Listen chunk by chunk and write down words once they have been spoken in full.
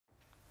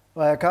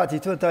Wai kāti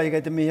tuatai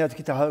kei te mihi atu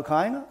ki te hau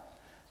kāinga.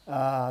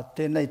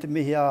 Tēnei te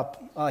mihi a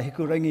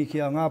hikurangi ki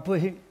a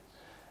Ngāpuhi.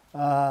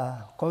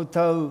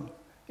 Koutou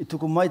I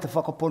tuku mai te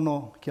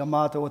whakapono ki a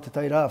mātou o te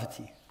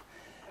tairāwhiti.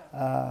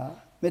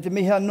 Me te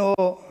mihi anō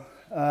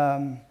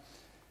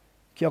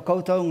ki a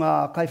koutou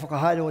ngā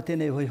kaiwhakahaere o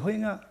tēnei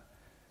huihuinga.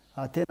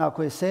 Tēnā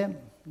koe Sam,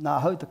 nā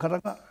hau te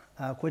karanga.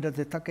 Koe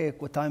te take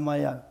ko tai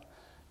mai au.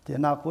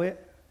 Tēnā koe.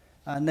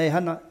 Nei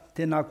hana,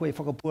 tēnā koe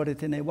whakapuare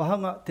tēnei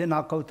wahanga.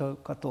 Tēnā koutou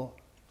katoa.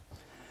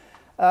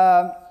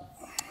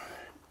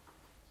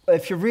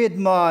 If you read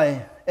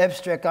my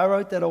abstract, I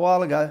wrote that a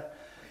while ago.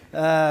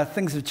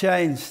 Things have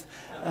changed.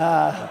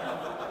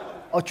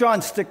 I'll try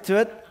and stick to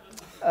it.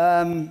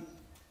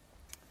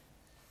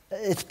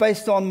 It's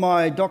based on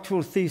my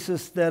doctoral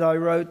thesis that I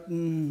wrote,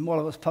 it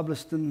was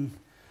published in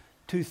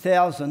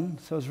 2000,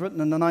 so it was written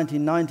in the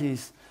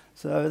 1990s.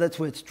 So that's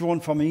where it's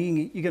drawn from.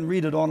 You can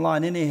read it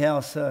online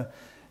anyhow, so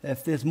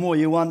if there's more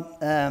you want,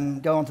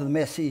 go onto the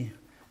Massey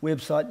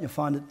website and you'll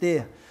find it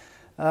there.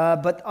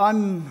 But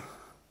I'm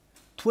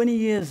 20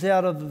 years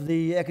out of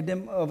the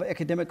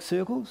academic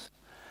circles,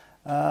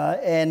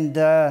 and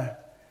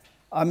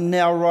I'm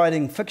now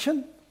writing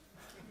fiction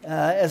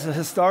as a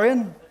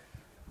historian.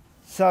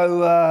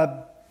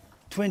 So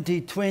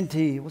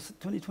 2020, was it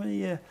 2020?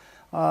 Yeah.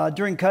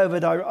 During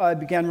COVID, I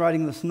began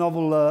writing this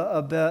novel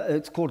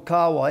it's called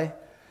Whai,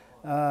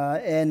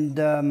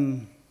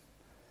 and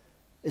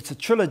it's a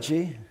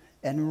trilogy.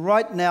 And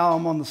right now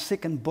I'm on the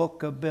second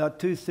book, about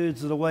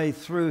 2/3 of the way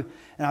through,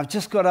 and I've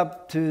just got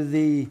up to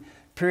the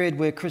period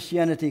where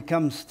Christianity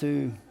comes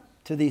to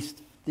these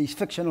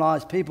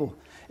fictionalized people.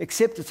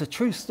 Except it's a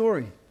true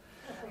story.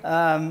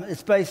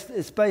 It's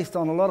based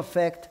on a lot of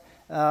fact,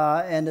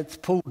 and it's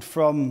pulled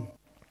from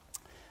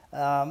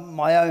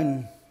my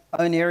own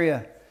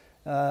area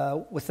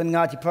within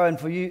Ngāti Porou. And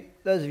for you,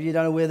 those of you who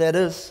don't know where that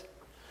is,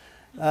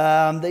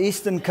 the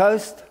eastern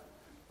coast.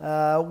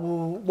 The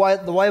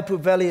Waipu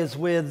Valley is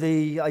where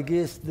the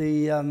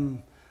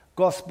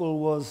gospel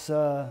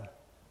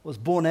was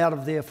born out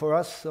of there for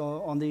us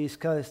on the east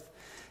coast.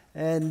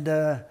 And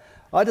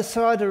I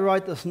decided to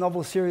write this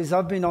novel series.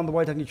 I've been on the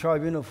Waitangi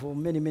Tribunal for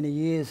many, many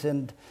years,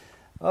 and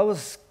I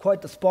was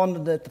quite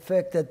despondent at the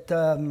fact that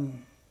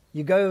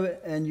you go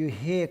and you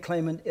hear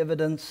claimant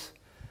evidence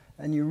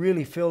and you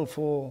really feel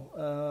for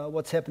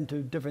what's happened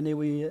to different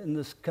iwi in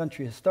this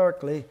country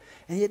historically,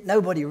 and yet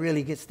nobody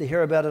really gets to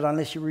hear about it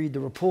unless you read the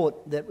report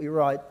that we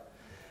write.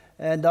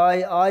 And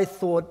I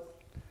thought,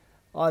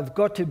 I've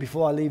got to,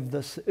 before I leave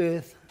this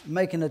earth,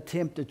 make an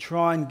attempt to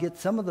try and get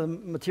some of the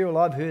material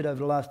I've heard over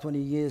the last 20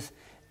 years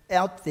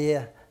out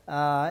there,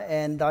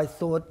 and I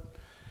thought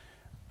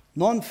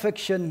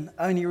non-fiction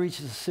only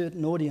reaches a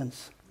certain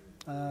audience,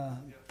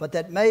 but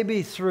that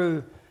maybe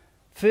through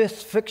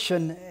first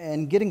fiction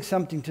and getting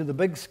something to the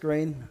big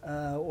screen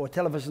or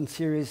television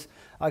series,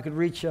 I could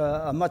reach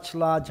a much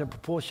larger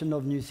proportion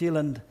of New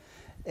Zealand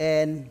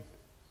and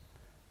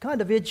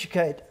kind of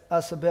educate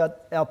us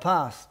about our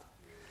past,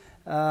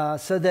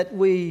 so that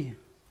we,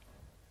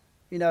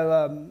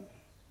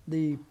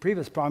 the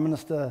previous Prime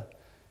Minister,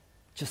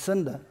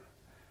 Jacinda,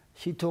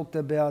 she talked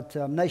about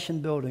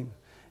nation building.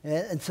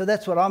 And so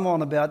that's what I'm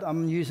on about.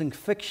 I'm using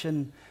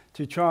fiction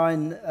to try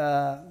and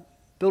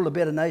build a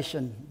better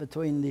nation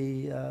between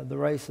the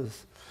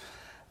races.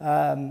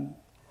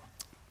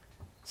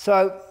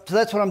 So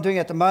that's what I'm doing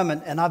at the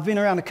moment. And I've been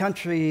around the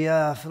country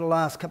for the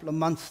last couple of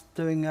months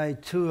doing a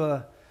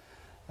tour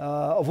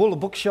of all the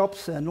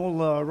bookshops and all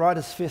the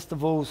writers'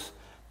 festivals,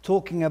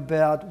 talking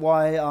about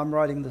why I'm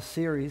writing this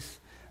series.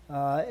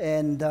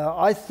 And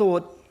I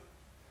thought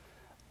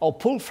I'll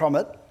pull from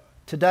it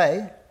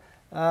today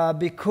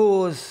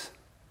because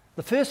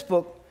the first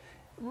book,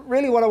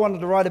 really what I wanted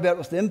to write about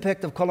was the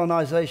impact of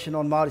colonisation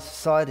on Māori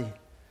society.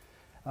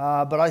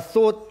 But I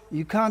thought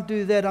you can't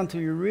do that until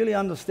you really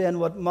understand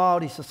what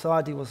Māori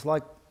society was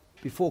like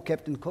before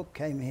Captain Cook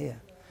came here.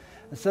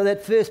 And so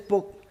that first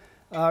book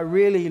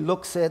really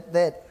looks at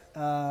that.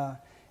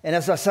 And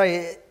as I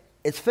say,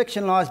 it's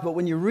fictionalised, but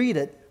when you read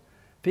it,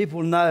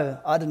 people know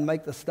I didn't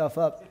make this stuff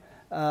up.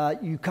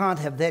 You can't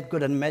have that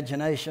good an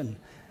imagination.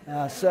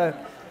 So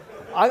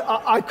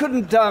I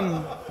couldn't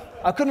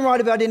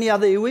write about any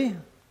other iwi.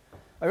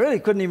 I really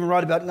couldn't even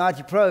write about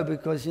Ngāti Porou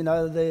because,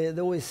 there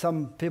are always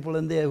some people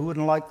in there who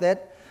wouldn't like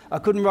that. I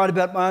couldn't write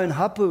about my own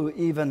hapu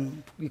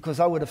even because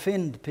I would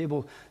offend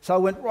people. So I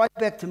went right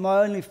back to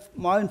my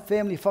own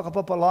family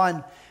whakapapa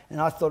line,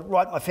 and I thought,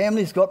 right, my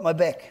family's got my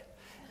back.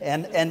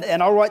 And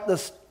I'll write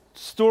this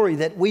story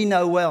that we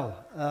know well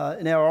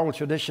in our oral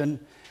tradition,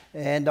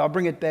 and I'll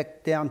bring it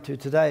back down to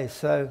today.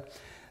 So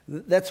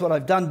that's what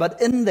I've done.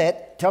 But in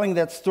that, telling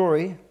that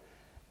story,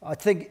 I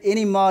think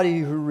any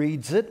Māori who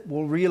reads it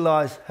will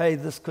realise, hey,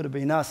 this could have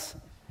been us.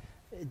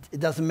 It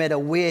doesn't matter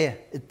where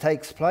it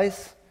takes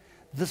place.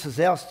 This is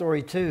our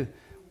story too.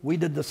 We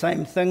did the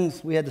same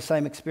things. We had the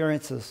same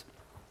experiences.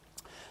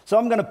 So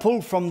I'm going to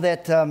pull from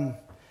that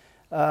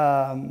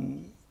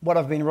what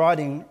I've been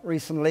writing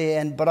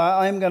recently, but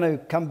I'm going to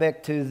come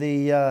back to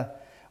the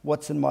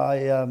what's in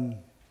my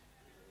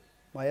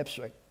my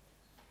abstract.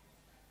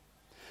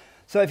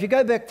 So if you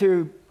go back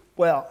to,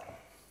 well,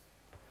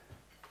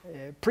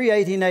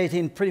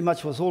 pre-1818 pretty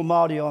much was all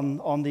Māori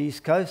on the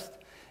East Coast.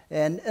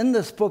 And in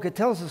this book, it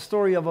tells the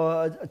story of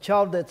a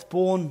child that's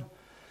born.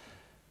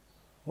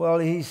 Well,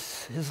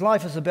 his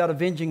life is about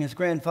avenging his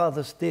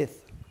grandfather's death.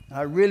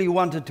 I really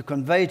wanted to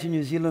convey to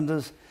New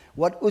Zealanders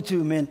what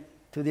utu meant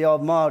to the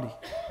old Māori.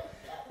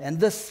 And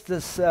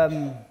this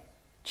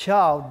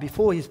child,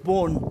 before he's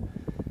born,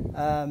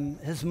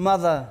 his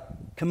mother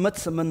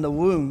commits him in the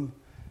womb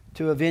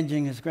to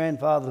avenging his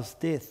grandfather's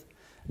death.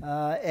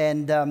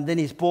 And then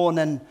he's born,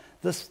 and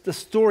this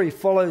story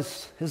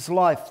follows his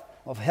life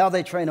of how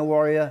they train a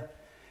warrior,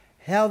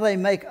 how they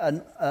make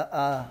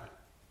a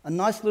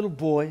nice little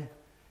boy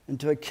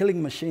into a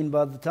killing machine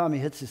by the time he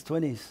hits his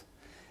 20s.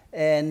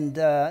 And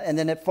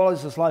then it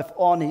follows his life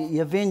on. He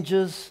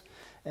avenges,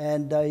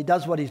 and he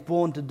does what he's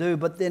born to do.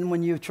 But then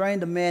when you've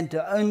trained a man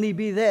to only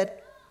be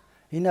that,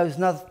 he knows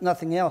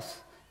nothing else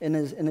in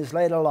his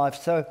later life.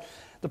 So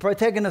the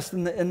protagonist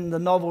in the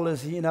novel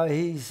is,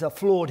 he's a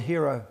flawed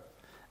hero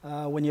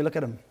when you look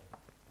at him.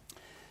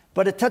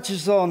 But it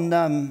touches on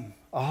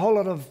a whole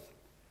lot of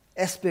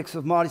aspects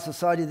of Māori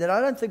society that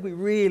I don't think we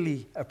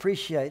really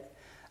appreciate.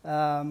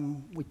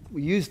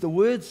 We use the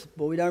words,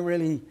 but we don't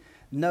really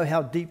know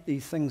how deep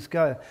these things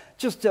go.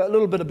 Just a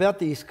little bit about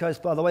the East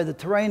Coast, by the way. The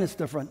terrain is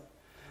different.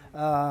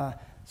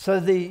 So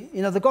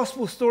the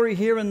gospel story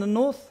here in the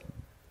north,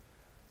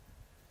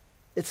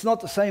 it's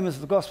not the same as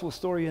the gospel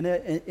story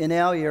in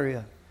our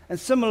area. And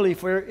similarly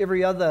for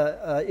every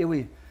other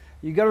iwi.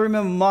 You've got to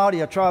remember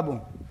Māori are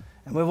tribal,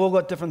 and we've all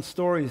got different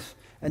stories.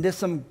 And there's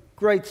some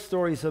great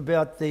stories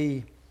about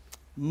the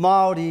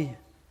Māori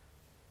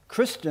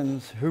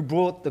Christians who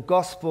brought the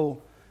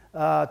gospel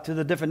to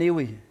the different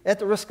iwi, at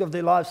the risk of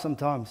their lives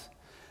sometimes.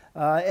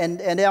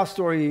 And our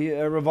story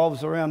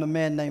revolves around a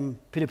man named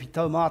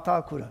Piripito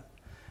Mātākura,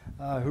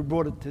 who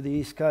brought it to the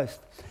East Coast.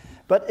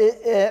 But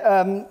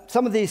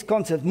some of these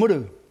concepts,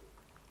 muru,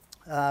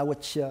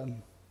 which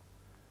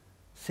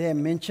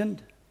Sam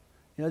mentioned,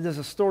 there's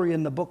a story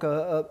in the book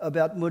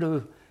about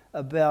muru,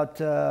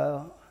 about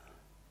a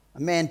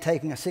man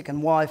taking a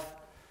second wife.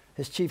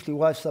 His chiefly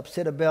wife's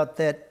upset about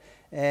that,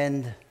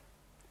 and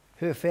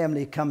her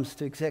family comes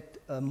to exact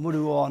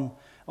muru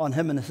on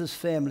him and his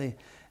family.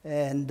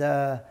 And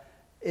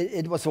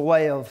it was a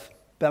way of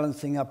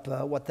balancing up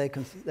what they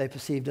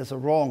perceived as a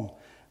wrong,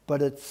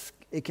 but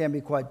it can be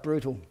quite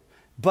brutal.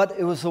 But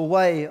it was a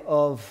way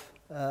of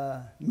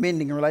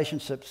mending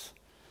relationships.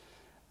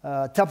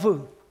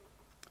 Tapu.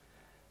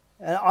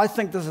 And I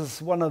think this is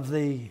one of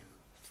the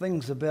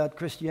things about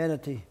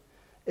Christianity,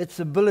 its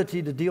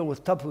ability to deal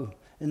with tapu.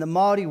 In the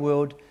Māori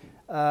world,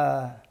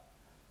 I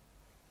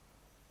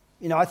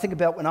think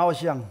about when I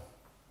was young.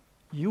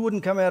 You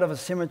wouldn't come out of a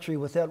cemetery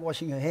without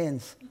washing your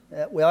hands,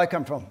 where I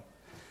come from.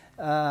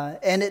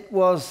 And it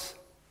was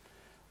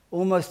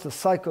almost a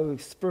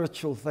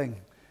psycho-spiritual thing.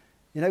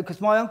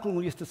 Because my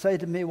uncle used to say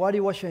to me, "Why do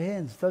you wash your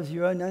hands? Those are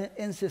your own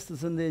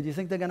ancestors in there. Do you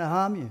think they're going to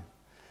harm you?"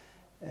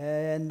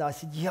 And I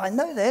said, "Yeah, I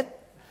know that.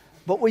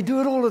 But we do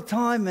it all the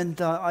time,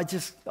 and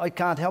I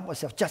can't help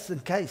myself, just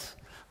in case.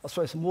 I'll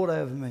throw some water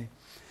over me."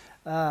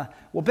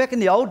 Well, back in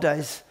the old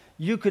days,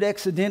 you could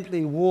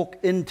accidentally walk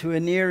into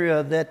an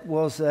area that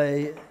was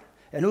an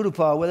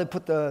urupa, where they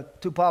put the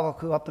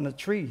tūpāwaku up in the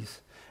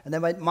trees, and they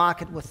might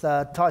mark it with,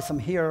 tie some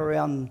hair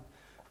around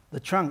the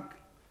trunk,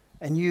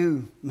 and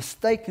you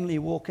mistakenly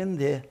walk in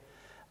there,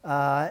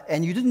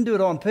 and you didn't do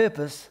it on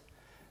purpose,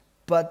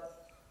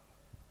 but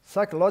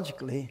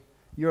psychologically,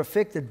 you're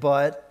affected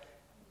by it,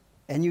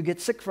 and you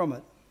get sick from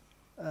it.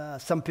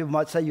 Some people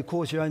might say you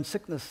cause your own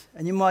sickness,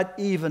 and you might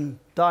even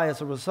die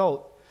as a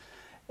result.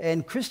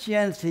 And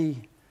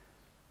Christianity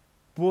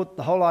brought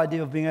the whole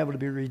idea of being able to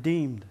be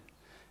redeemed,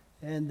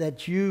 and that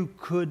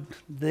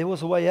there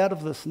was a way out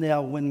of this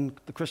now when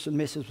the Christian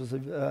message was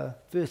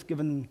first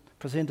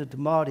presented to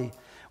Māori,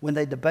 when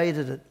they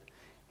debated it.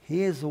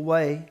 Here's a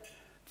way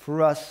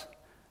for us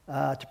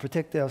to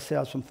protect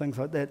ourselves from things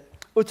like that.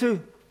 Utu,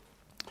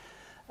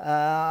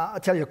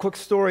 I'll tell you a quick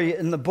story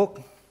in the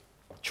book,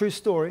 true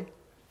story,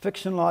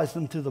 fictionalized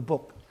into the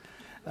book,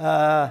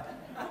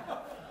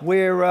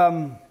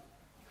 where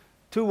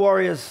two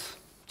warriors,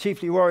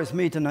 chiefly warriors,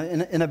 meet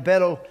in a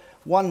battle.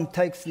 One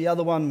takes the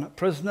other one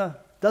prisoner,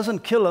 doesn't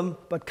kill him,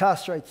 but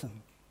castrates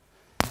him.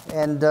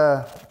 And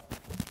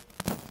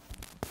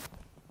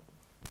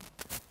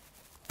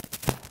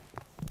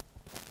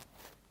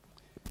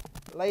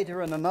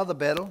later in another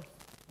battle,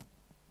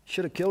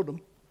 should have killed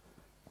him,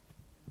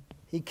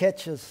 he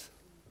catches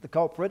the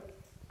culprit,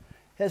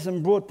 has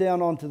him brought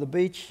down onto the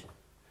beach.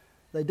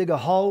 They dig a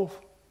hole,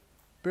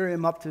 bury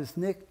him up to his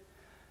neck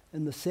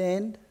in the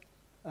sand,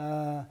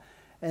 and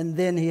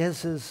then he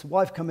has his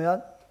wife come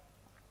out,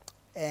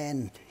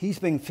 and he's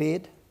being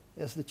fed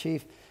as the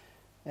chief,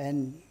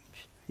 and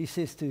he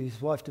says to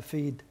his wife to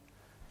feed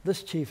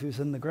this chief who's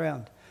in the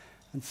ground.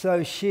 And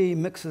so she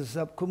mixes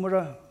up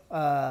kumara.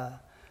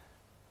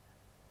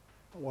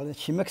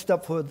 She mixed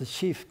up for the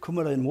chief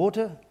kumara in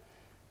water,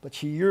 but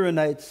she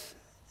urinates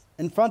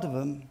in front of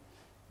him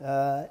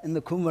in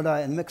the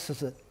kumara and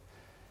mixes it.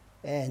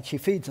 and she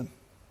feeds him.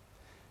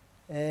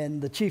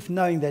 And the chief,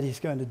 knowing that he's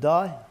going to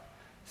die,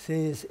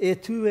 says, e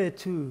tu,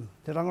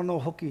 te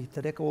rangano hoki,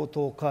 te reka o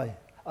tō kai.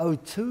 O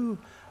tu,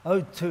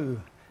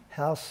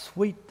 how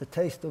sweet the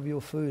taste of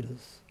your food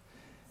is.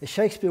 As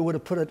Shakespeare would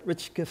have put it,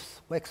 rich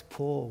gifts wax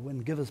poor when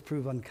givers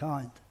prove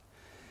unkind.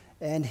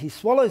 And he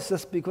swallows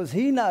this because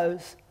he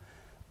knows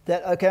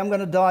that, okay, I'm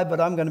going to die,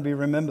 but I'm going to be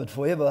remembered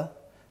forever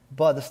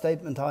by the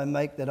statement I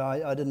make that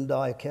I didn't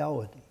die a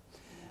coward.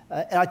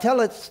 And I tell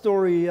that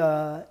story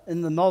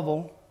in the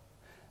novel,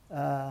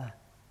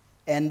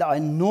 and I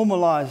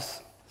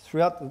normalize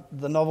throughout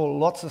the novel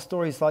lots of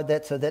stories like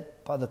that, so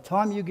that by the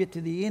time you get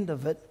to the end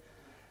of it,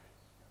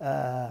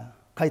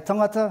 kai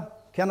tangata,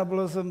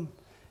 cannibalism,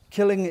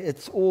 killing,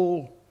 it's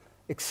all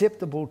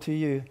acceptable to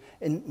you.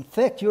 In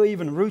fact, you're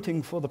even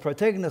rooting for the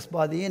protagonist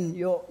by the end.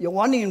 You're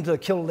wanting him to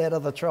kill that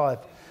other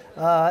tribe.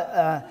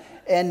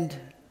 And,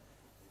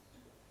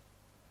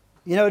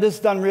 you know, it is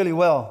done really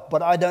well,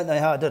 but I don't know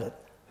how I did it.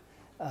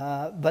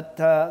 But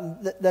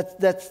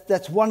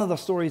that's one of the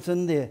stories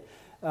in there.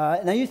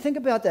 Now you think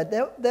about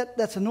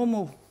that's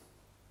normal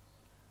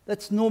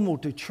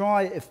to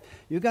try. If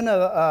you're going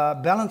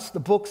to balance the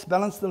books,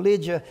 balance the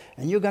ledger,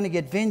 and you're going to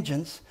get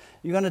vengeance,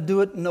 you're going to do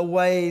it in a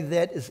way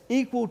that is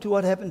equal to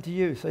what happened to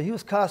you. So he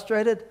was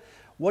castrated.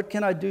 What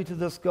can I do to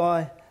this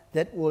guy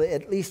that will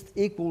at least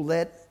equal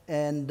that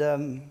and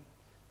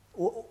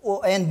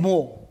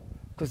more?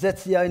 Because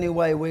that's the only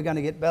way we're going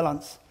to get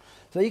balance.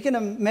 So you can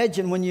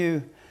imagine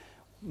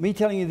me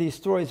telling you these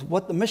stories,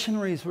 what the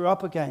missionaries were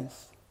up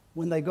against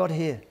when they got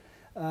here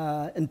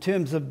in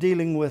terms of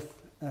dealing with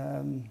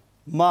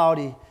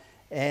Māori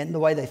and the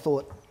way they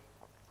thought.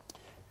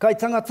 Kai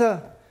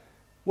tangata,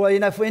 well, you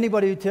know, for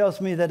anybody who tells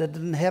me that it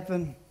didn't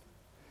happen,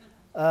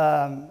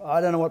 I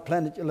don't know what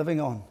planet you're living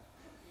on.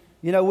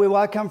 You know, where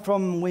I come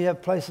from, we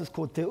have places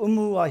called Te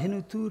Umu a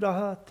Hinu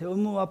Tūraha, Te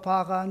Umu a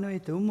Pākehā Nui,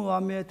 Te Umu a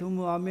Mea, Te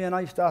Umu a Mea, and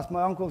I used to ask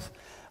my uncles,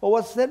 well,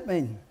 what's that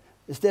mean?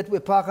 Is that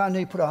where Pākehā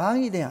Nui put a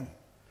hangi down?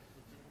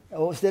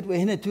 Or is that where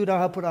Hinu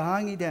Tūraha put a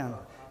hangi down?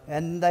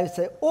 And they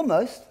say,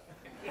 almost.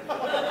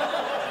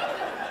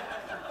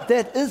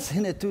 That is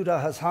Hinu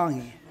Tūraha's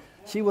hangi.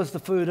 She was the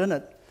food in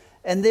it.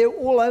 And they're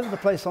all over the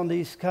place on the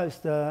East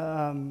Coast,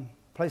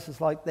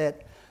 places like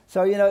that.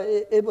 So, you know,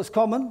 it was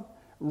common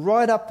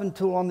right up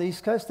until, on the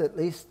East Coast at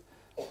least,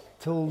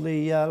 till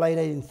the late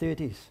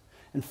 1830s.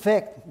 In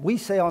fact, we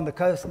say on the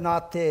coast,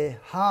 nā te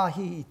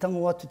hāhi I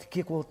tango atu te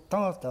kiko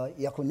tangata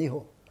I ako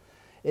niho.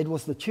 It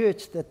was the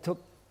church that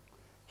took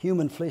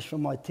human flesh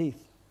from my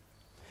teeth.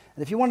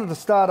 And if you wanted to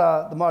start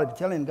the Māori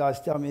Battalion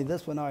guys tell me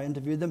this when I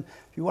interviewed them,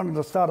 if you wanted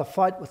to start a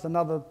fight with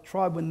another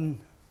tribe when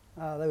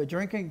they were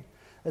drinking,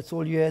 that's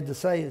all you had to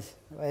say is,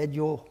 I had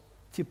your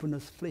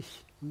tipuna's flesh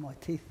in my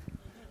teeth.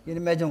 You can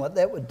imagine what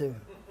that would do.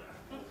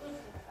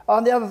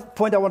 And the other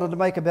point I wanted to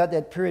make about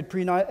that period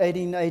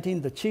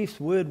pre-1818, the chief's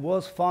word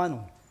was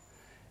final.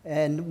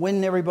 And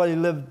when everybody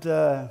lived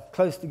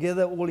close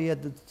together, all he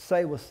had to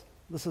say was,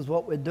 this is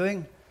what we're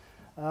doing.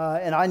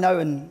 And I know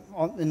in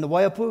the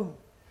Waiapu,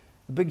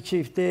 the big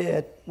chief there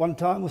at one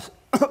time was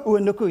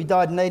Uenuku. He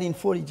died in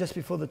 1840, just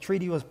before the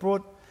treaty was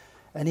brought.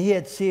 And he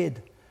had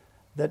said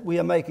that we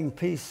are making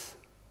peace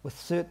with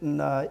certain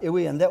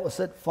iwi, and that was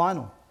it,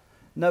 final.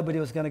 Nobody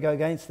was going to go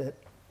against that.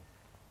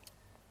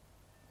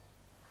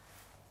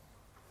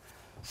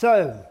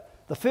 So,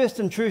 the first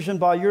intrusion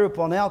by Europe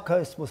on our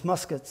coast was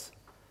muskets,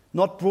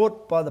 not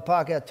brought by the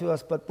Pākehā to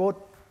us, but brought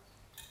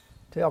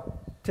to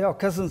our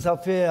cousins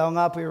up here, our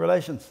Ngāpuhi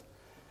relations.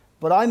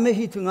 But I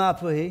mihi to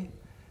Ngāpuhi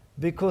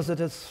because it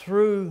is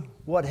through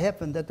what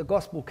happened that the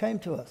gospel came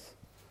to us,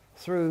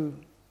 through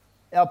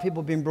our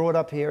people being brought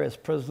up here as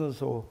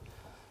prisoners or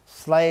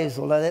slaves,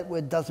 although that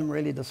word doesn't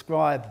really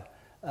describe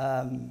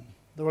the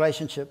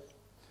relationship.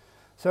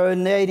 So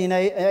in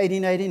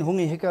 1818,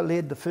 Hongi Hika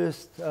led the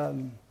first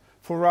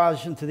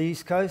forage into the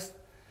East Coast,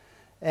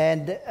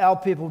 and our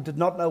people did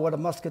not know what a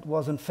musket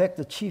was. In fact,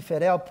 the chief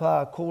at our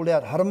pa called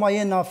out,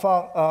 Haramaie nā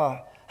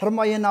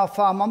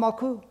whā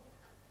mamaku,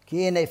 ki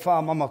ēnei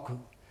whā mamaku.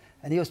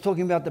 And he was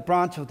talking about the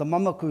branch of the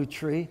mamaku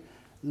tree,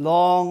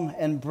 long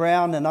and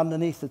brown, and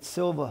underneath it's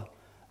silver.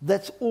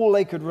 That's all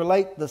they could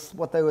relate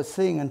what they were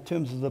seeing in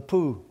terms of the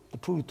pū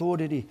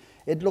tōriri.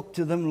 It looked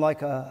to them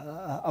like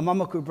a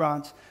mamaku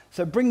branch.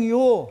 So bring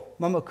your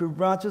mamaku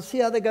branches, see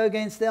how they go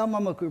against our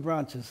mamaku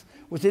branches,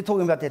 which they're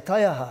talking about their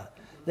taiaha.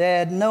 They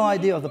had no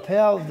idea of the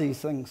power of these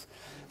things.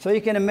 So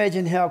you can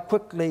imagine how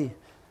quickly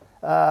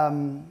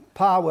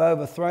Pa were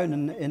overthrown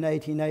in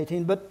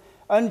 1818, but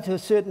only to a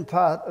certain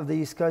part of the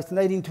East Coast. In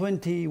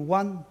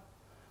 1821,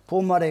 Pai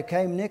Marire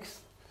came next.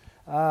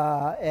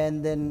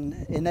 And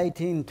then in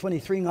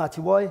 1823, Ngāti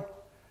Whai,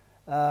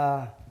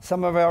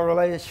 some of our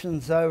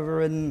relations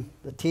over in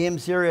the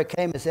Thames area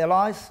came as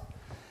allies.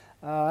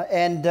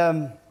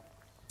 And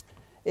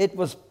it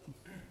was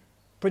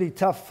pretty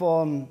tough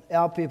on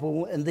our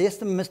people. And the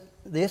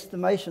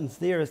estimations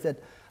there is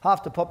that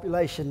half the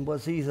population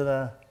was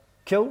either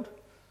killed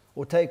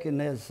or taken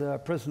as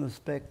prisoners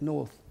back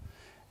north.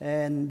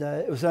 And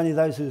it was only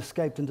those who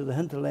escaped into the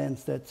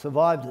hinterlands that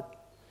survived it.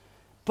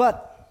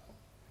 But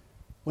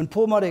When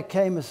Pai Marire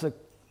came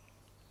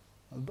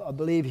I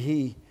believe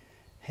he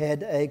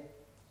had a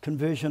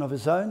conversion of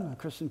his own, a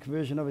Christian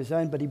conversion of his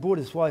own, but he brought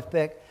his wife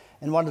back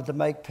and wanted to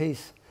make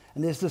peace.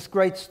 And there's this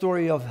great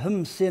story of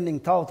him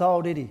sending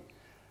Tautāoriri,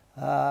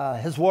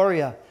 his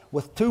warrior,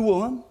 with 2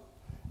 women,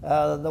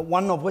 the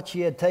one of which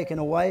he had taken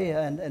away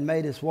and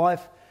made his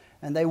wife.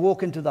 And they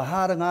walk into the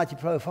heart of Ngāti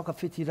Porou,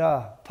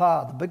 Whakawhitira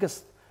pā, the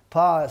biggest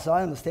pā, as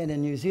I understand,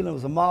 in New Zealand. It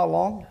was a mile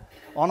long,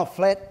 on a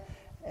flat.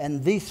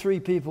 And these 3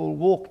 people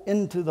walk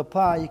into the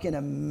pā. You can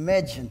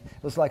imagine,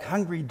 it was like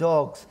hungry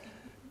dogs.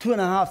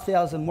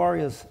 2,500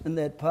 warriors in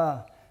that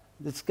pā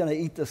that's going to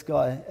eat this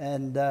guy.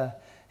 And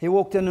he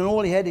walked in, and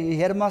all he had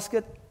a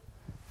musket,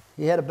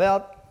 he had a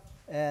belt,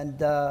 and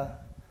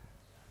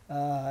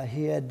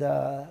he had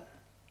a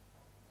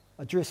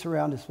dress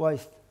around his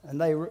waist.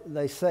 And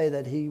they say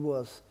that he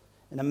was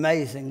an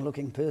amazing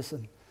looking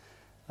person.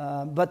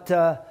 But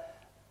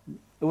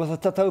it was a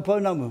tatau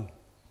pounamu.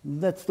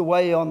 That's the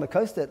way on the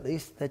coast, at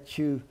least, that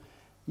you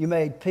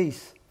made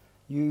peace.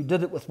 You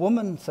did it with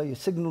women, so you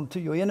signaled to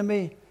your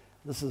enemy,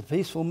 this is a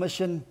peaceful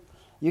mission.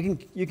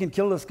 You can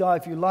kill this guy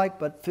if you like,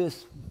 but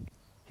first,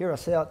 hear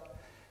us out.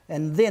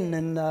 And then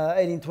in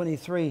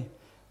 1823,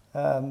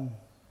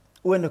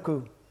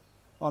 Uenuku,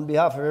 on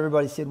behalf of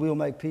everybody, said, we'll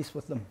make peace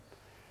with them.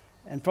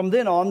 And from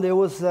then on, there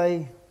was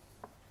a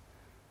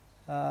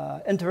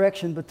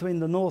interaction between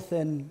the north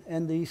and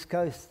the east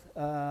coast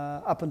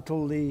up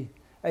until the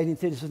 1830s.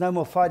 There was no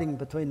more fighting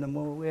between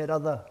them. We had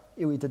other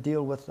iwi to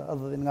deal with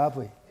other than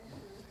Ngāpui.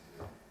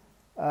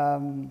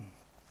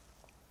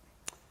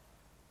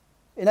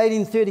 In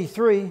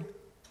 1833,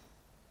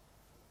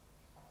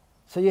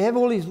 so you have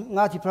all these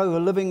Ngāti Porou who are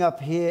living up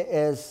here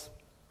as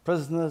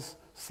prisoners,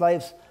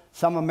 slaves.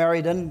 Some are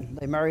married in,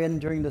 they marry in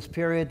during this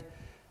period,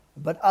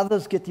 but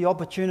others get the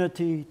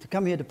opportunity to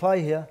come here to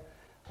Pākehā,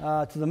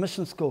 to the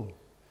mission school.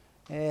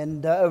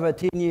 And over a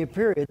 10-year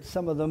period,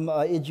 some of them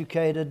are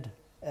educated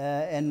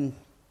and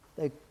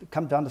they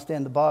come to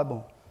understand the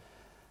Bible.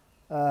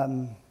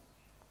 So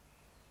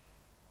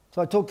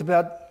I talked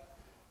about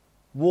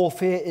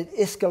warfare. It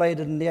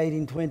escalated in the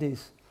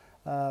 1820s.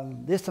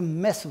 There's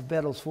some massive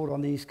battles fought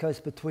on the east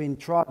coast between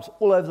tribes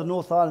all over the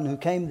North Island who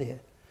came there.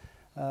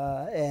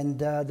 And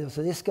there was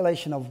an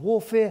escalation of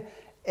warfare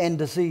and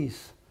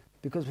disease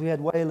because we had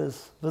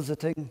whalers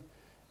visiting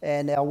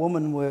and our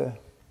women were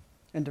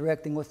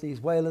interacting with these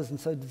whalers, and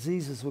so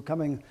diseases were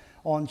coming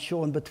on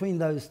shore. And between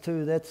those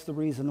two, that's the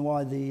reason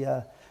why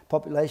the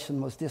population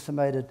was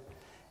decimated.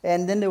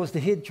 And then there was the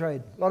head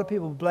trade. A lot of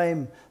people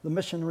blame the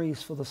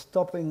missionaries for the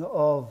stopping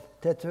of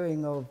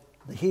tattooing of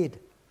the head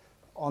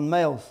on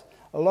males.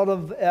 A lot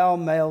of our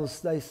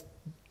males,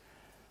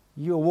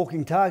 you were a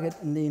walking target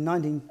in the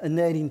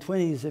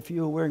 1820s if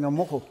you were wearing a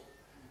moko.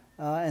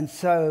 And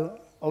so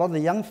a lot of the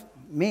young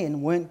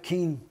men weren't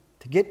keen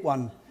to get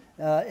one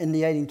in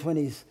the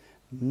 1820s.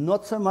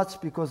 Not so much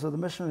because of the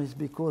missionaries,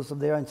 because of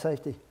their own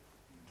safety.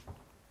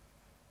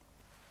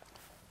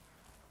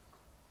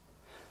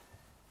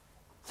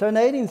 So in the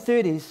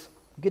 1830s,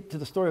 get to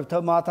the story of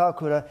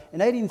Taumātākura, in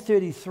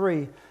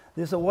 1833,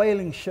 there's a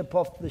whaling ship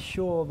off the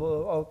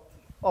shore,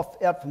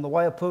 out from the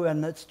Waiapu,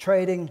 and it's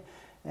trading,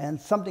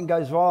 and something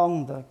goes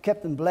wrong. The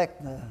Captain Black,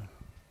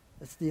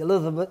 it's the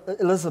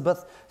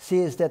Elizabeth,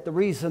 says that the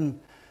reason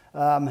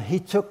he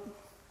took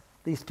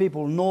these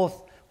people north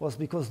was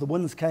because the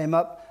winds came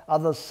up.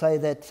 Others say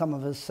that some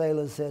of his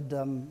sailors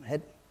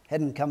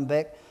hadn't come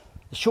back.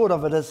 The short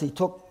of it is he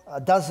took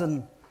a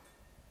dozen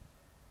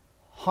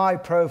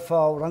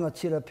high-profile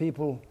rangatira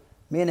people,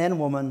 men and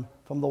women,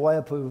 from the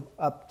Waiapu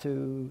up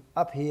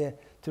here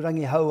to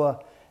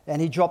Rangihaua,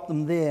 and he dropped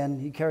them there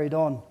and he carried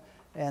on.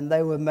 And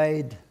they were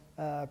made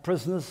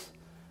prisoners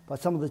by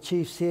some of the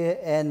chiefs here,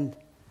 and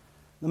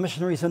the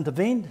missionaries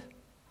intervened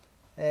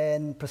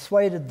and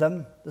persuaded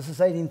them. This is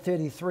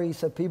 1833,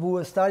 so people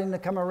were starting to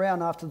come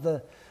around after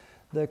the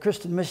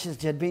Christian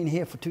missions had been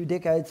here for 2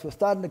 decades, were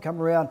starting to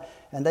come around,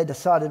 and they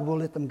decided, we'll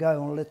let them go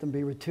and we'll let them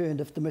be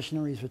returned if the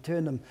missionaries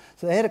return them.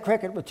 So they had a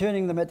crack at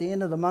returning them at the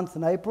end of the month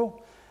in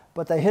April,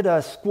 but they hit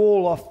a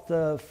squall off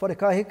the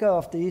Wharekahika,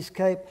 off the East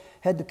Cape,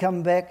 had to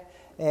come back,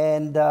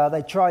 and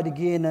they tried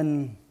again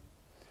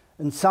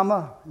in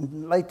summer,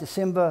 in late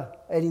December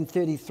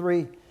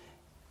 1833.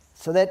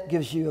 So that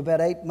gives you about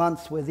 8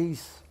 months where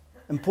these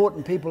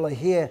important people are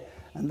here,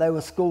 and they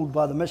were schooled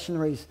by the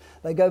missionaries.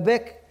 They go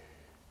back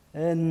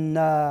in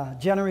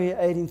January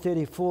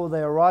 1834,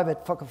 they arrive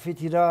at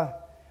Whakawhitira.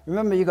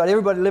 Remember, you've got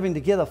everybody living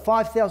together,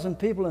 5,000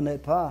 people in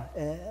that pā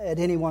at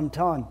any one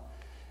time.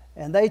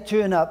 And they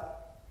turn up.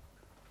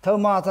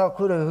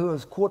 Taumātākura, who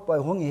was caught by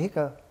Hongi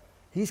Hika,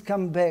 he's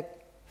come back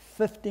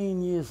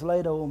 15 years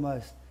later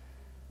almost.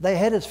 They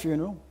had his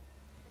funeral.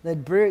 They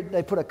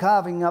put a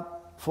carving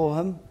up for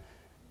him.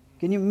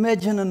 Can you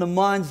imagine in the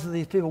minds of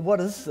these people, what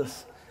is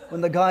this?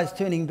 When the guy's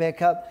turning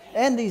back up,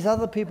 and these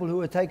other people who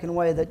were taken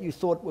away that you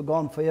thought were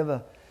gone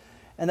forever.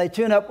 And they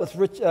turn up with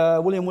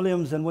William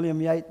Williams and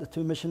William Yate, the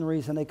 2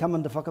 missionaries, and they come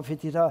into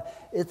Whakawhitira.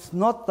 It's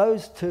not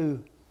those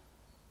 2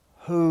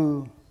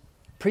 who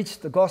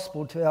preached the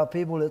gospel to our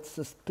people, it's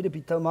this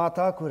Piripi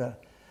Taumātākura.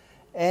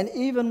 And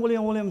even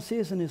William Williams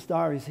says in his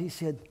diaries, he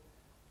said,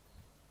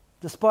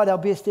 despite our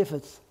best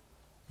efforts,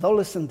 they'll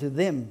listen to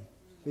them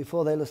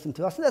before they listen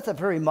to us. And that's a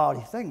very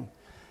Māori thing.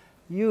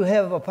 You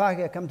have a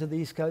Pākehā come to the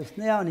East Coast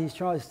now and he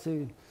tries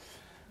to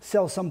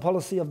sell some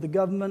policy of the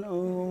government.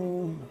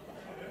 Oh.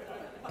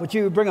 But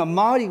you bring a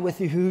Māori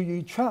with you who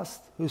you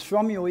trust, who's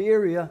from your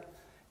area,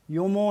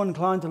 you're more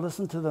inclined to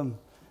listen to them.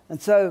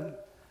 And so,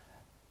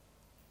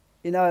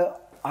 you know,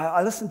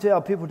 I listen to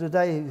our people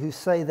today who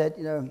say that,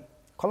 you know,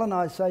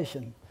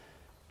 colonization,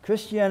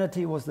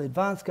 Christianity was the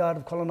advanced guard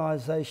of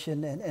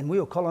colonization, and we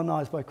were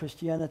colonized by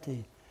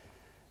Christianity.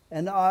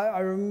 And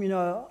you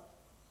know,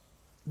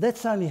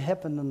 that's only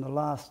happened in the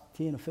last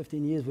 10 or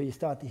 15 years where you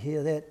start to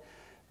hear that,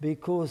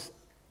 because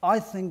I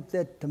think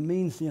that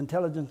demeans the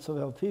intelligence of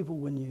our people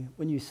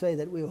when you say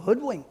that we were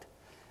hoodwinked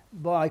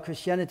by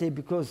Christianity,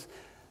 because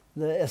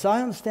as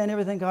I understand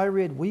everything I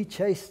read, we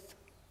chased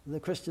the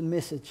Christian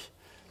message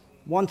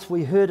once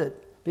we heard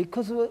it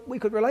because we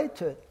could relate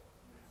to it.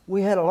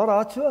 We had a lot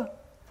of atua.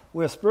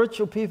 We're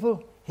spiritual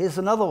people. Here's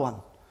another one.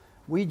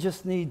 We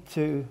just need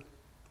to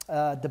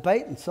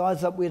debate and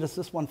size up where does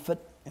this one fit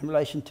in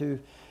relation to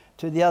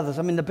the others.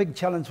 I mean, the big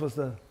challenge was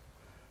the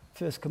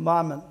first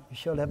commandment, you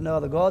shall have no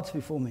other gods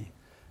before me.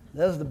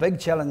 That was the big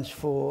challenge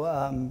for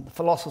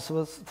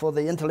philosophers, for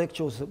the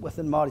intellectuals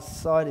within Māori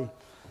society.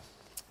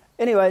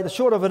 Anyway, the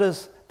short of it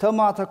is,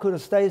 Taumata Kura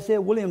stays there,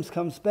 Williams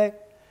comes back,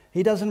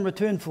 he doesn't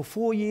return for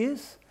 4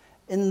 years.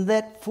 In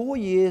that 4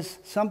 years,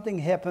 something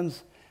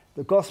happens.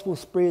 The gospel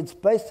spreads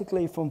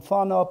basically from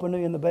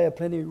Whānaupunui in the Bay of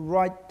Plenty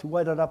right to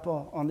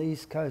Wairarapa on the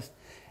east coast.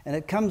 And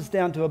it comes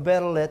down to a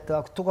battle at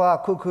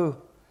Tukakuku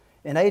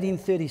in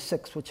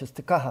 1836, which is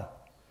Te Kaha.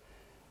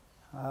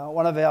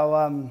 One of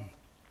our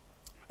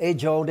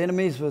age-old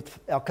enemies with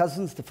our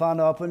cousins, the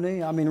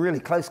Whānaupunui, I mean really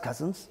close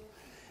cousins.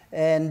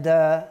 And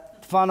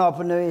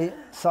Whānaupunui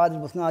sided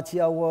with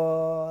Ngāti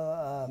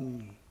Awa,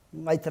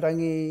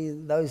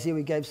 Maitarangi, those here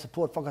we gave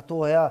support,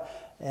 Whakatohea,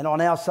 and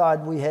on our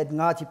side we had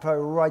Ngāti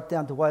Porou right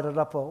down to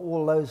Wairarapa,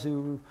 all those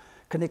who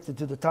connected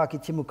to the Tāki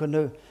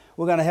Timukanu.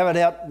 We're going to have it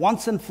out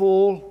once and for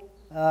all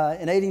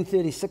in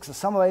 1836, the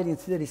summer of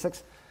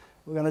 1836,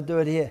 we're going to do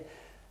it here.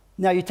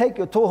 Now you take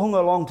your tohunga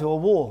along to a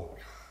war.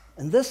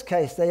 In this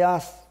case they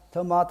asked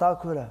Taumata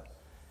Kura,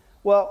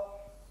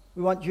 well,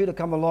 we want you to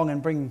come along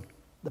and bring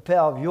the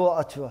power of your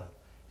atua,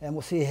 and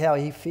we'll see how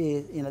he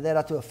fares, you know, that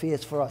atua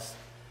fares for us.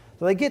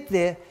 So they get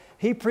there,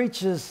 he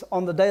preaches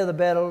on the day of the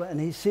battle, and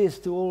he says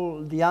to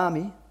all the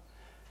army,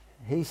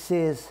 he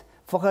says,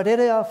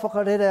 whakarerea,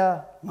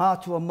 whakarerea ngā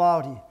atua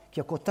Māori,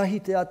 kia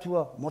kotahi te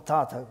atua mo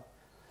tātou.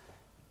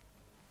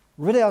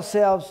 Rid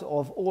ourselves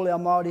of all our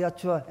Māori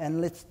atua, and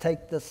let's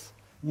take this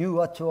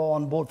new atua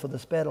on board for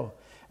this battle.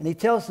 And he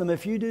tells them,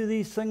 if you do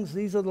these things,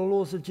 these are the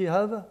laws of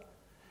Jehovah.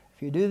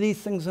 If you do these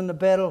things in the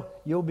battle,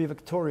 you'll be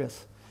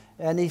victorious.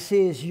 And he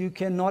says, you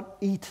cannot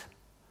eat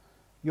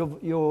your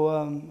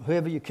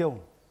whoever you kill,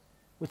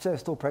 which they're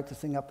still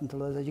practicing up until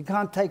those days. You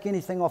can't take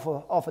anything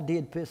off a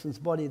dead person's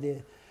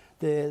body,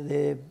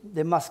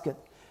 their musket.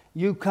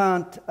 You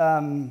can't,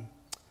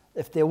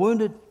 if they're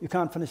wounded, you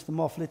can't finish them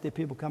off. Let their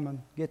people come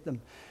and get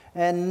them.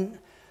 And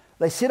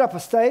they set up a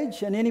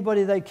stage, and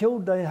anybody they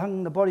killed, they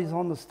hung the bodies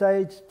on the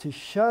stage to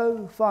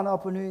show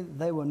Whānaupunui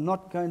they were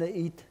not going to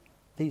eat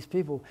these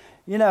people.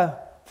 You know,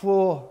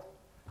 for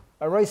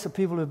a race of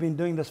people who have been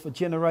doing this for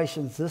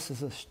generations, this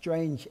is a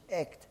strange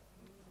act,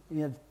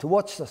 you know, to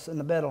watch this in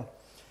the battle.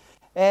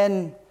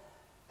 And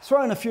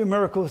throw in a few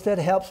miracles, that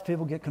helps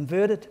people get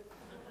converted.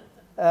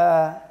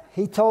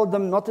 He told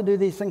them not to do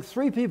these things.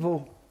 3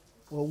 people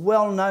were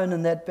well known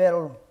in that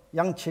battle,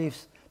 young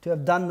chiefs, to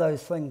have done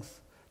those things,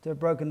 to have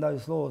broken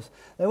those laws.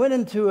 They went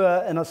into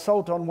an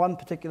assault on one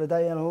particular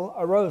day, and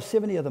a row of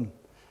 70 of them.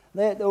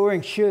 They were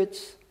wearing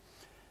shirts,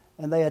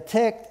 and they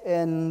attacked,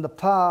 and the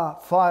Pa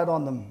fired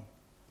on them.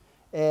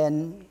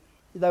 And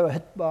they were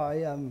hit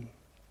by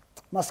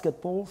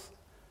musket balls.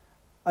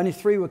 Only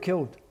 3 were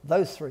killed,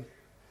 those 3.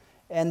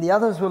 And the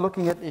others were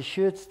looking at their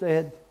shirts. They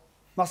had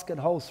musket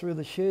holes through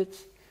the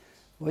shirts.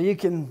 Well, you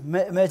can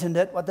imagine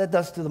that, what that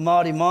does to the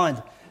Māori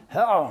mind.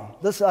 How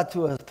this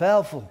atua is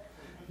powerful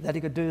that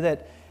he could do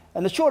that.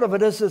 And the short of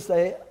it is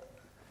they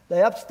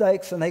up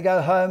stakes and they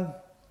go home,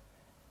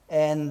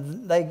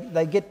 and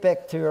they get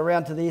back to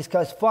around to the east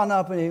coast.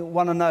 Whānaupunui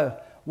want to know,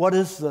 what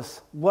is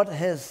this? What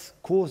has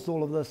caused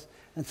all of this?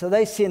 And so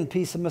they send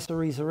peace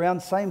emissaries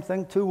around, same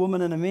thing, 2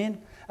 women and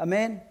a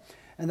man,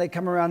 and they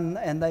come around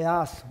and they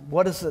ask,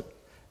 what is it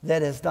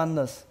that has done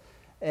this?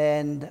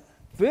 And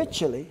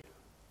virtually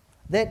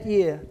that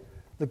year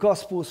the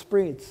gospel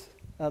spreads,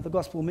 the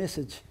gospel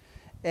message.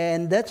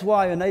 And that's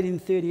why in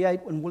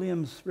 1838 when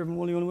Reverend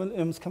William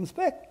Williams comes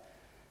back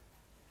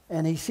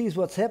and he sees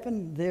what's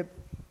happened, they're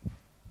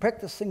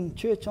practicing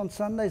church on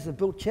Sundays, they've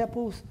built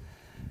chapels.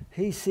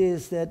 He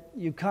says that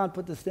you can't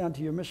put this down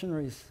to your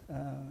missionaries.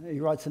 He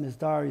writes in his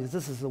diaries,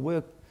 this is the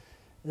work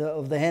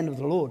of the hand of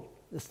the Lord.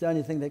 It's the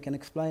only thing that can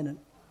explain it.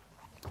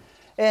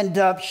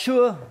 And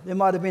sure, there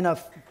might have been a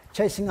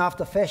chasing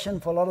after fashion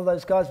for a lot of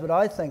those guys, but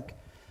I think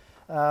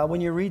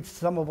when you read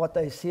some of what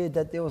they said,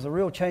 that there was a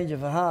real change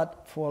of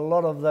heart for a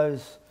lot of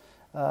those,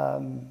 a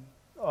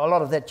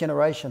lot of that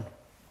generation.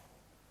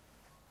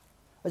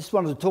 I just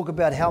wanted to talk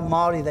about how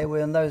Māori they were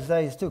in those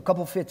days too.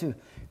 Kapo whetu,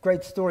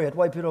 great story at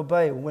Waipiro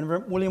Bay.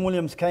 When William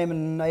Williams came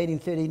in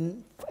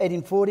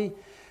 1840,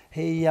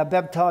 he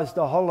baptised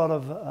a whole lot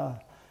of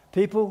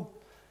people,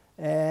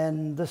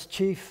 and this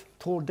chief,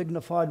 tall,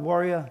 dignified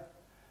warrior,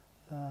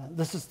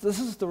 this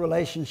is the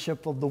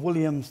relationship of the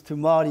Williams to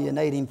Māori in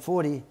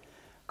 1840.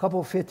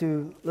 Kapo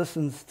whetu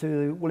listens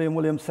to William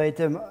Williams say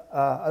to him,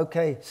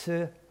 okay,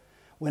 sir,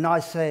 when I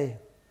say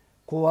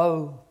ko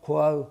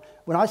au,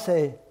 when I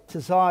say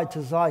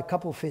tazai,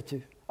 kapo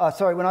whetu.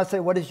 Sorry, when I say,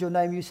 what is your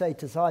name, you say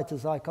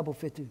tazai, kapo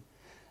whetu.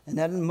 And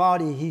that in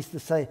Māori, he used to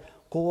say,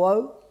 ko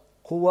au,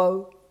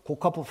 ko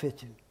kapo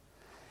whetu.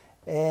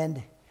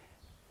 And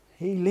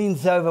he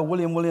leans over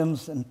William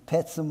Williams and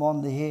pats him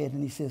on the head,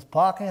 and he says,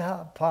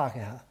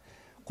 Pākehā,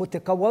 ko te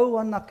kawau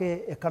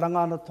anake e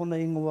karangana tona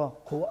ingoa,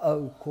 ko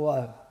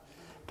au.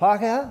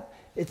 Pākehā,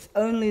 it's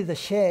only the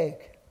shag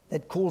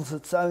that calls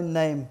its own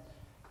name,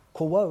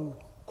 ko au.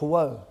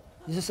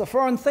 It's just a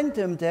foreign thing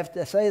to him to have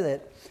to say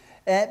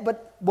that.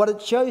 But what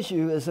it shows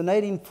you is in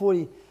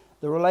 1840,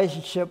 the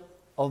relationship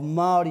of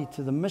Māori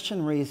to the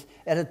missionaries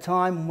at a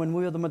time when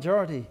we were the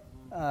majority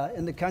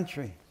in the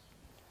country.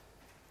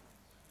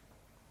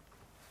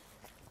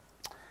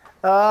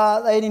 The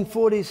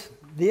 1840s,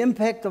 the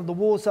impact of the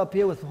wars up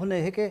here with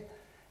Huneheke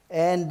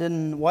and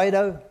in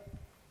Waido,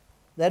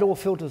 that all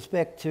filters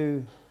back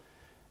to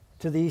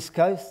the East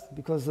Coast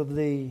because of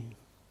the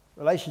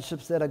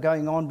relationships that are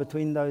going on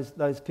between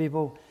those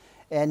people.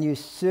 And you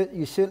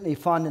certainly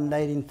find in the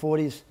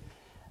 1840s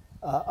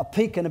a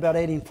peak in about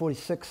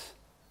 1846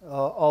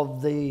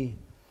 of the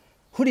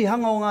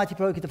hurihanga o Ngāti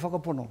Porou ki te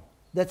whakapono.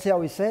 That's how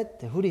we say it,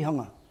 the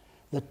hurihanga.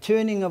 The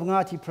turning of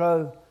Ngāti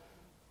Porou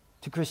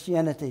to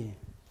Christianity.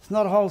 It's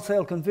not a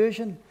wholesale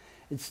conversion.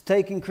 It's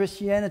taking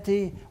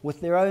Christianity with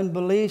their own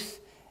beliefs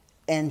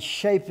and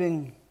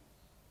shaping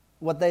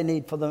what they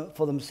need for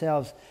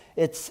themselves.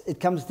 It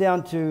comes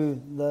down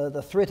to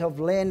the threat of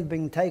land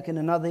being taken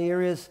in other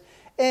areas.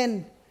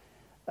 And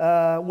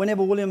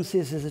whenever William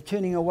says there's a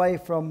turning away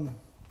from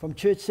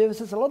church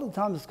services, a lot of the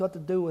time it's got to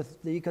do with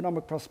the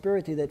economic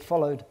prosperity that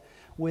followed,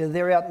 where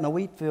they're out in the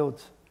wheat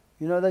fields.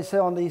 You know, they say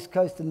on the East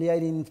Coast in the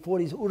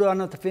 1840s, ura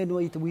ana te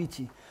whenua I te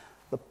wheatie.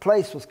 The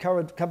place was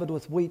covered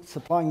with wheat,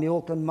 supplying the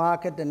Auckland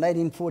market. In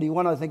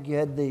 1841, I think you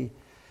had the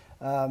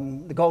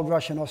gold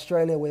rush in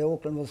Australia, where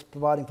Auckland was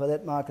providing for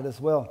that market as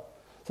well.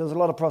 So there was a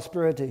lot of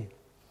prosperity.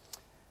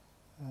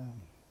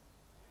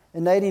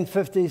 In the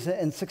 1850s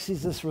and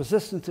 60s, this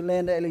resistance to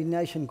land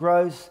alienation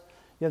grows.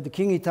 You have the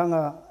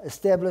kingitanga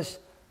established.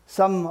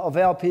 Some of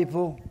our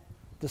people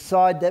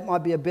decide that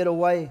might be a better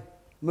way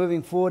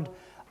moving forward.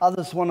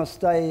 Others want to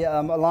stay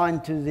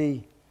aligned to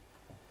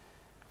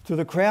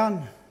the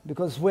Crown.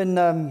 Because when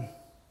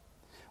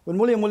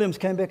William Williams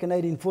came back in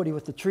 1840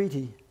 with the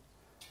treaty,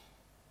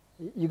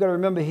 you've got to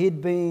remember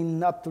he'd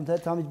been, up to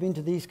that time, he'd been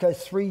to the East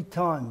Coast 3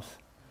 times.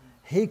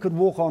 He could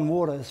walk on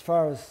water as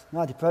far as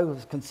Ngāti Porou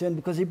was concerned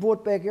because he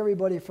brought back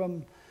everybody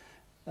from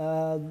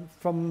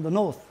the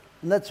north.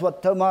 And that's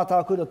what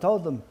Taumata could have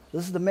told them.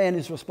 This is the man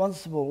who's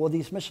responsible, or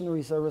these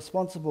missionaries are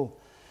responsible.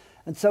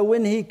 And so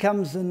when he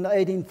comes in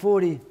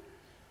 1840,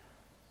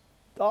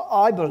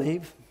 I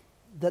believe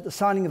that the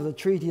signing of the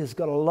treaty has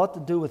got a lot to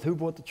do with who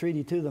brought the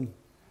treaty to them.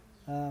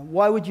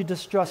 Why would you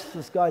distrust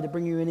this guy to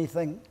bring you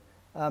anything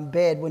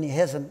bad when he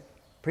hasn't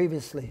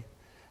previously?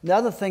 The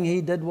other thing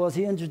he did was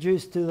he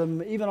introduced to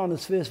them, even on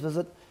his first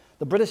visit,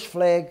 the British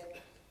flag,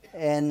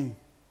 and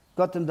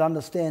got them to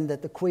understand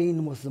that the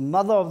Queen was the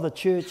mother of the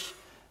church,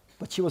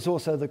 but she was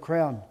also the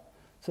crown.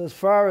 So as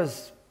far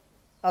as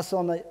us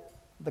on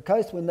the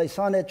coast, when they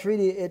signed that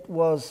treaty, it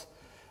was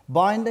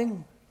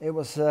binding. It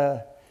was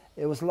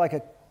like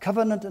a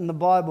covenant in the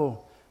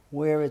Bible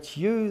where it's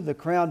you, the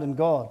crown, and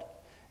God.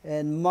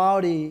 And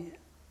Māori,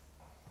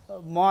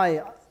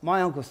 my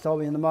uncles told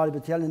me in the Māori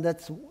battalion,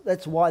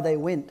 that's why they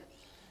went,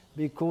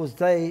 because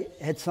they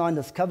had signed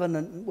this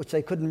covenant which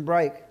they couldn't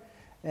break,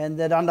 and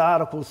that under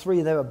Article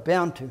 3 they were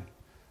bound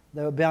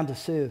to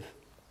serve.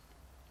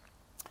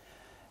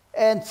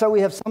 And so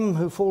we have some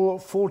who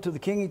fall to the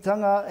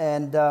kingitanga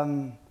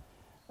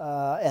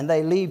and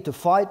they leave to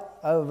fight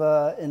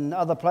over in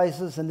other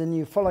places. And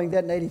then following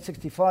that in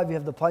 1865, you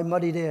have the Pai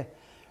Marire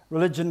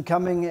religion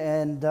coming,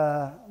 and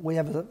we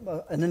have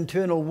an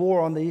internal war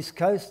on the East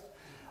Coast.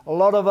 A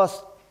lot of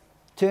us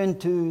turn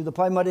to the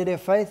Pai Marire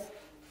faith.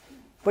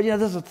 But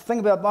there's a thing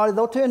about Māori,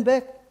 they'll turn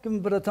back, give them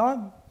a bit of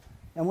time.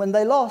 And when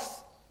they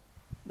lost,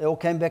 they all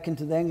came back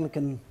into the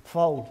Anglican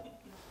fold.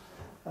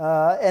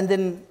 And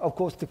then, of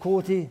course, Te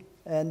Kooti.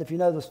 And if you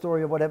know the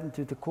story of what happened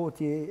to Te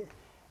Kooti,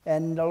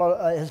 and a lot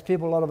of his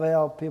people, a lot of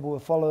our people were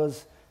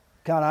followers,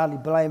 can't hardly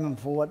blame him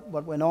for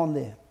what went on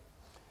there.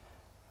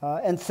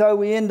 And so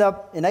we end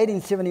up in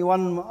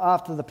 1871,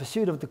 after the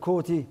pursuit of Te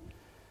Kooti,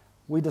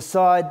 we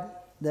decide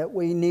that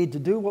we need to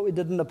do what we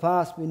did in the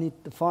past. We need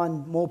to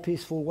find more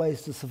peaceful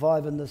ways to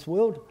survive in this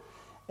world.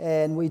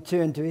 And we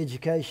turn to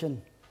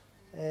education.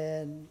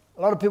 And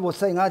a lot of people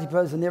say Ngāti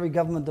Porou's in every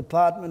government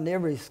department,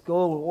 every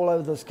school, all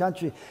over this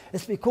country.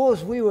 It's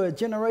because we were a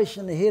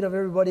generation ahead of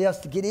everybody else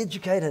to get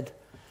educated.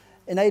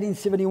 In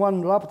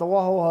 1871, Rapata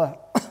Wahoha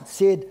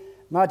said,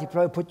 Ngāti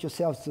Porou, put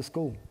yourselves to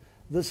school.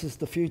 This is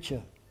the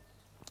future.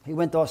 He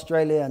went to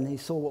Australia and he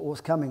saw what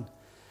was coming.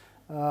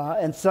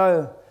 And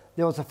so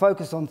there was a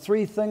focus on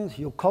three things: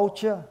 your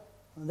culture,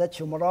 that's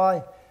your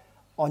marae,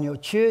 on your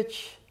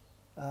church,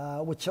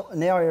 which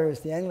in our area is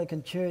the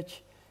Anglican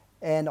Church,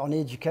 and on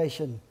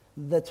education.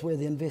 That's where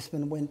the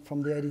investment went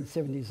from the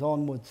 1870s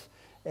onwards.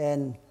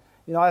 And,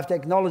 I have to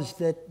acknowledge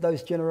that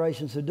those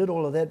generations who did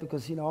all of that,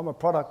 because, I'm a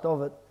product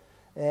of it.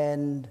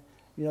 And,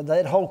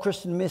 that whole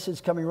Christian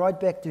message coming right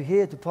back to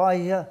here, to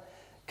Pākehā,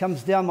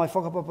 comes down my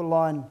whakapapa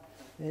line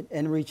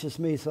and reaches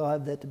me, so I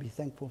have that to be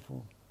thankful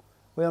for.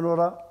 Wē anō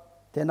rā,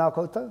 tēnā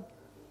koutou,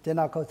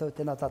 tēnā koutou,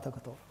 tēnā tātou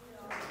katoa.